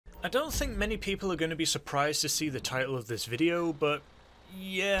I don't think many people are going to be surprised to see the title of this video, but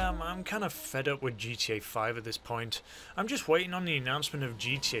yeah, I'm kind of fed up with GTA 5 at this point. I'm just waiting on the announcement of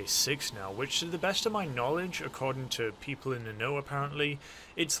GTA 6 now, which to the best of my knowledge, according to people in the know apparently,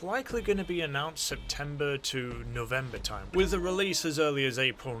 it's likely going to be announced September to November time, with a release as early as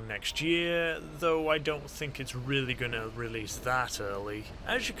April next year, though I don't think it's really going to release that early.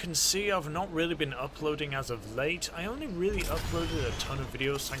 As you can see, I've not really been uploading as of late. I only really uploaded a ton of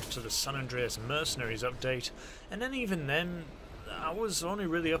videos thanks to the San Andreas Mercenaries update, and then even then, I was only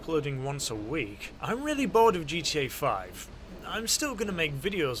really uploading once a week. I'm really bored of GTA 5. I'm still gonna make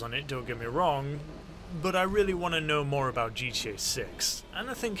videos on it, don't get me wrong, but I really want to know more about GTA 6, and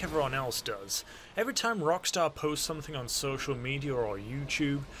I think everyone else does. Every time Rockstar posts something on social media or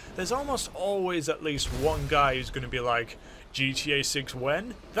YouTube, there's almost always at least one guy who's gonna be like, GTA 6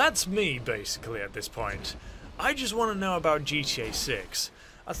 when? That's me, basically, at this point. I just want to know about GTA 6.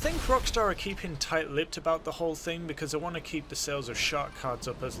 I think Rockstar are keeping tight-lipped about the whole thing because they want to keep the sales of shark cards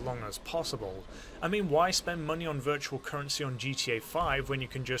up as long as possible. I mean, why spend money on virtual currency on GTA 5 when you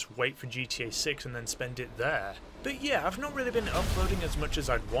can just wait for GTA 6 and then spend it there? But yeah, I've not really been uploading as much as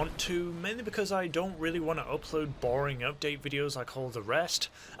I'd want to, mainly because I don't really want to upload boring update videos like all the rest.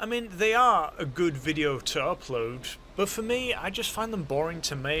 I mean, they are a good video to upload, but for me, I just find them boring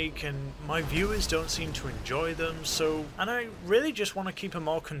to make and my viewers don't seem to enjoy them, and I really just want to keep a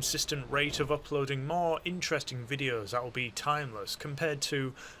more consistent rate of uploading more interesting videos that will be timeless compared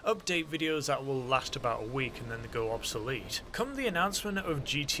to update videos that will last about a week and then they go obsolete. Come the announcement of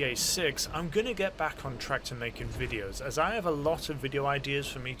GTA 6, I'm gonna get back on track to making videos, as I have a lot of video ideas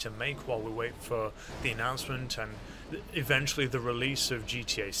for me to make while we wait for the announcement and eventually the release of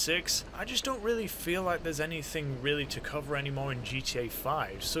GTA 6. I just don't really feel like there's anything really to cover anymore in GTA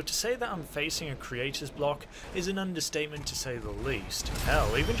 5, so to say that I'm facing a creator's block is an understatement to say the least.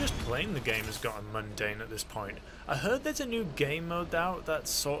 Hell, even just playing the game has gotten mundane at this point. I heard there's a new game mode out that's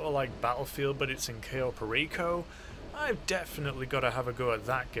sort of like Battlefield but it's in Puerto Rico. I've definitely got to have a go at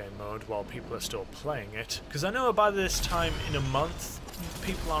that game mode while people are still playing it, because I know by this time in a month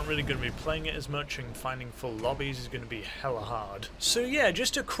people aren't really going to be playing it as much and finding full lobbies is going to be hella hard. So yeah,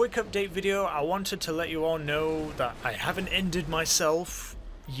 just a quick update video. I wanted to let you all know that I haven't ended myself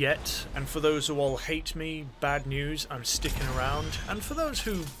yet, and for those who all hate me, bad news, I'm sticking around, and for those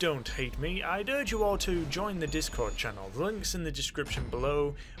who don't hate me, I'd urge you all to join the Discord channel. The link's in the description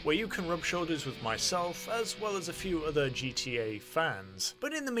below, where you can rub shoulders with myself as well as a few other GTA fans.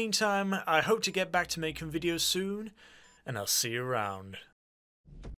 But in the meantime, I hope to get back to making videos soon, and I'll see you around.